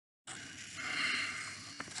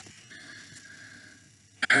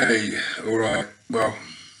Hey, all right. Well,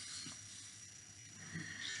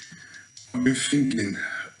 I've been thinking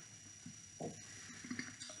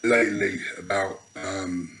lately about a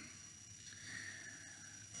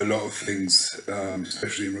lot of things,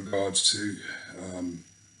 especially in regards to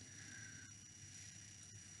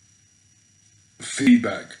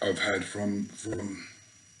feedback I've had from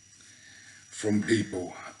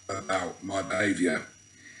people about my behaviour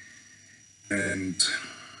and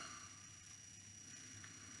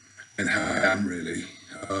how I am really.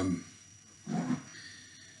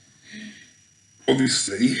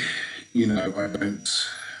 Obviously, I don't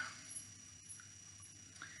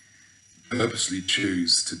purposely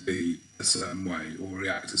choose to be a certain way or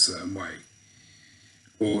react a certain way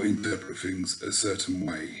or interpret things a certain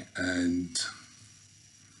way. And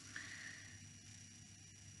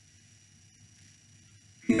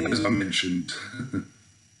as I mentioned,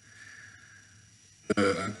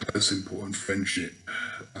 a close, important friendship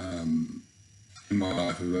in my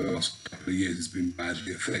life over the last couple of years has been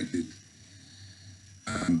badly affected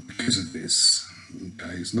because of this.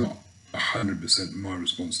 Okay, it's not 100% my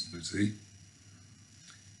responsibility.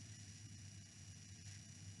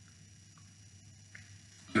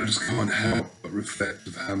 I just can't help but reflect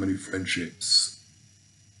of how many friendships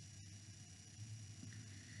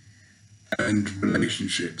and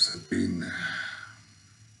relationships have been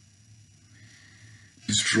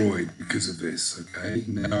destroyed because of this. Okay,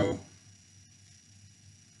 now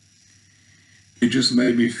it just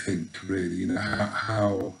made me think, really,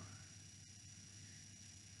 how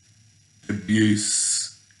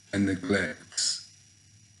abuse and neglect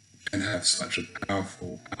can have such a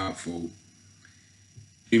powerful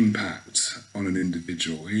impact on an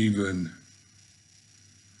individual, even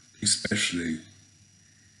especially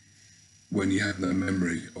when you have no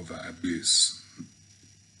memory of that abuse.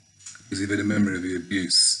 Because if you have a memory of the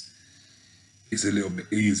abuse, it's a little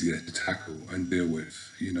bit easier to tackle and deal with,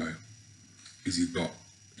 because you've got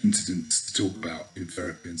incidents to talk about in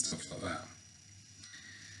therapy and stuff like that.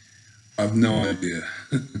 I've no idea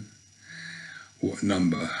what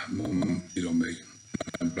number my mum did on me. I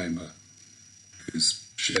don't blame her, because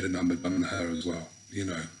she had a number done on her as well,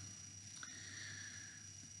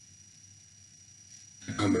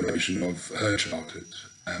 A combination of her childhood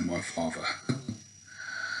and my father,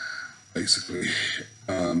 basically.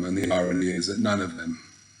 And the irony is that none of them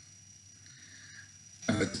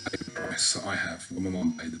have had to pay the price that I have. Well, my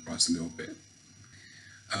mum paid the price a little bit.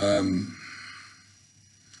 And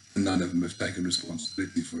none of them have taken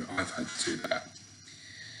responsibility for it. I've had to do that.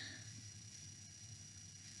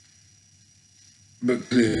 But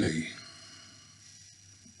clearly,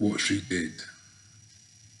 what she did,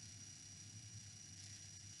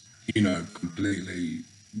 completely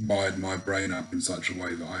wired my brain up in such a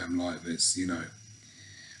way that I am like this,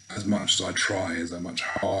 As much as I try,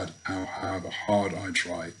 however hard I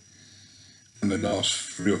try, in the last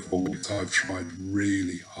 3 or 4 weeks I've tried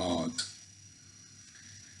really hard,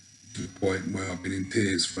 to the point where I've been in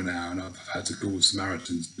tears for an hour and I've had to call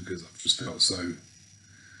Samaritans because I've just felt so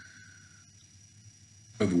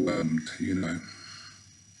overwhelmed,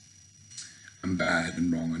 I'm bad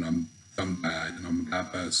and wrong and I'm bad and I'm a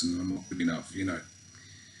bad person and I'm not good enough,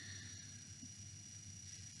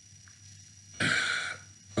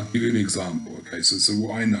 I'll give you an example, okay? So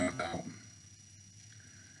what I know about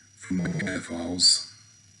from my care files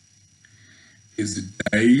is the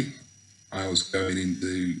day I was going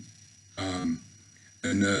into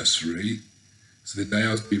a nursery, so the day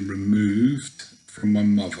I was being removed from my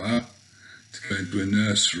mother to go into a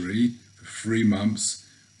nursery for 3 months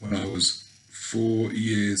when I was 4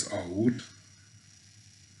 years old,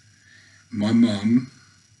 my mum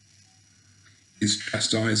is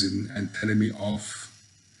chastising and telling me off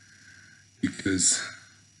because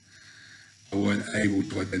I weren't able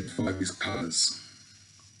to identify these colours.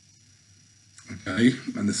 Okay,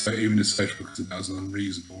 and even the social worker said that was an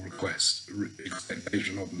unreasonable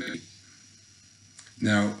expectation of me.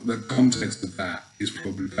 Now, the context of that is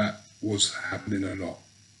probably that was happening a lot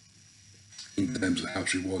in terms of how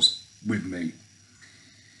she was with me.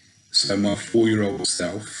 So my 4-year-old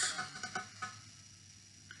self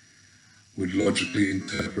would logically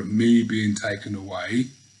interpret me being taken away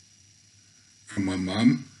from my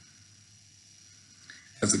mum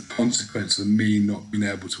as a consequence of me not being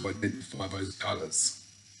able to identify those colours.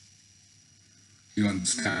 You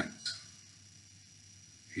understand?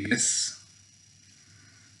 Yes.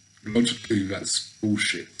 Logically, that's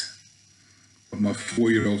bullshit. But my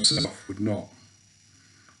 4-year-old self would not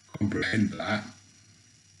comprehend that.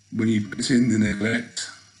 When you put in the neglect,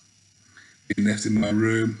 being left in my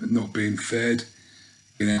room, not being fed,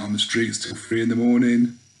 being out on the streets till 3 in the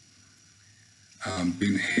morning,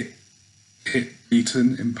 been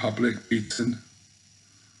beaten in public,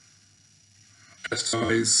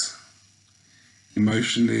 chastised,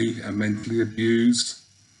 emotionally and mentally abused,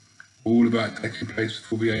 all about taking place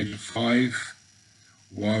before the age of 5,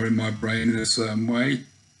 wiring my brain in a certain way,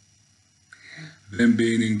 then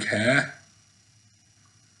being in care,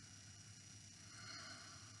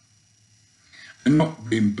 and not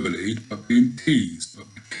being bullied, but being teased. But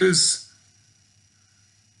because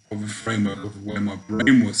of the framework of the way my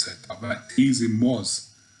brain was set up, that teasing was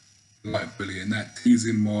like bullying, that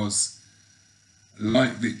teasing was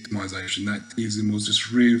like victimization, that teasing was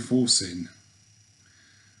just reinforcing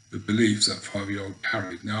the beliefs that 5-year-old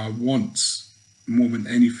carried. Now I want, more than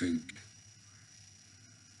anything,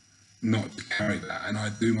 not to carry that, and I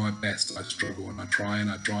do my best. I struggle and I try and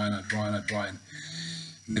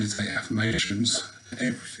meditate, affirmations,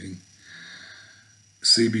 everything.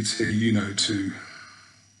 CBT, you know, to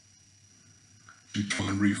try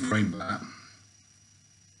and reframe that.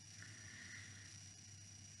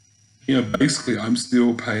 You know, basically I'm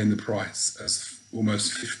still paying the price as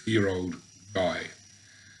almost 50-year-old guy,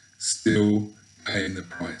 still paying the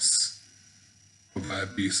price of that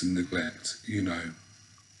abuse and neglect, you know.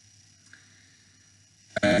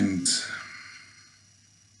 And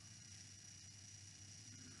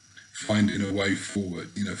finding a way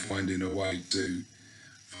forward, you know, finding a way to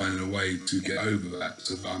get over that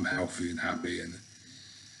so that I'm healthy and happy and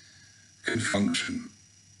can function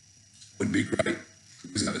would be great.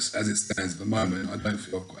 Because as it stands at the moment, I don't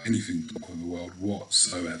feel I've got anything to offer the world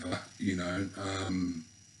whatsoever, you know.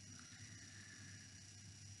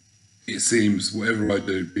 It seems whatever I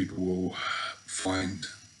do, people will find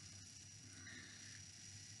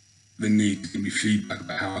the need to give me feedback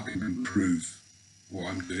about how I can improve what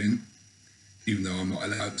I'm doing, even though I'm not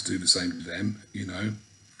allowed to do the same to them, you know.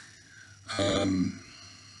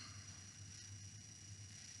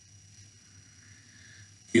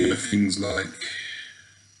 You know, things like,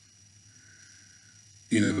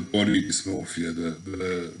 you know, the body dysmorphia,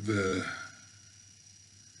 the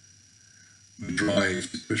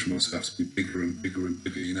drive to push myself to be bigger and bigger and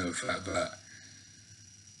bigger, you know, the fact that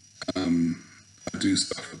I do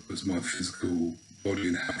stuff that puts my physical body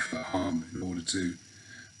and health at harm in order to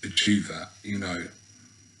achieve that, you know.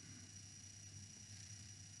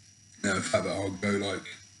 You know, the fact that I'll go like,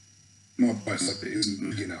 my bicep isn't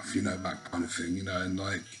big enough, you know, that kind of thing, you know, and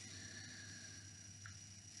like,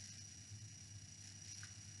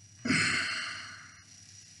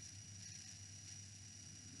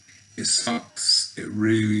 it sucks. It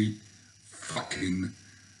really fucking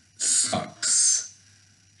sucks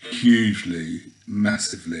hugely,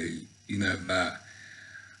 massively, you know, that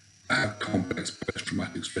I have complex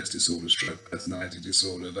post-traumatic stress disorder, stroke personality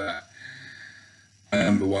disorder, that I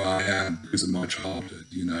am the way I am because of my childhood,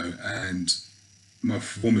 you know, and my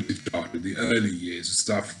formative childhood, the early years, the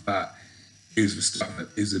stuff that is the stuff that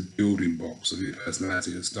is a building blocks of your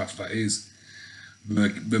personality, the stuff that is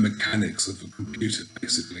the mechanics of a computer,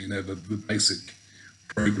 basically, you know, the basic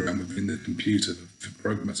program within the computer, the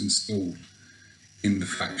program that's installed in the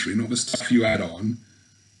factory, not the stuff you add on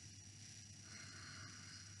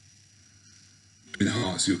to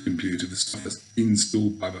enhance your computer, the stuff that's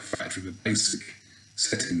installed by the factory, the basic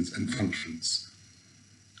settings and functions.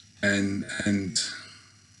 And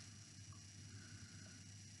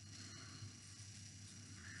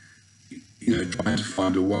you know, trying to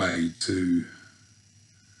find a way to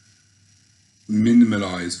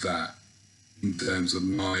minimalize that in terms of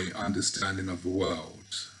my understanding of the world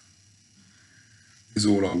is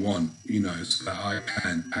all I want, you know, so that I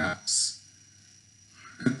can perhaps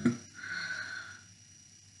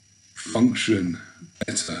function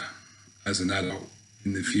better as an adult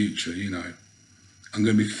in the future, you know. I'm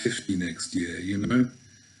going to be 50 next year, you know,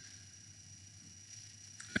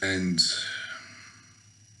 and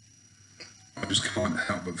I just can't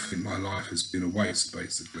help but think my life has been a waste,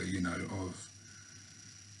 basically, you know, of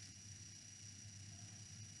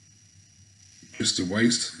just a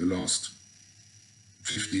waste for the last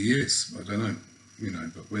 50 years. I don't know, you know,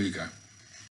 but there you go.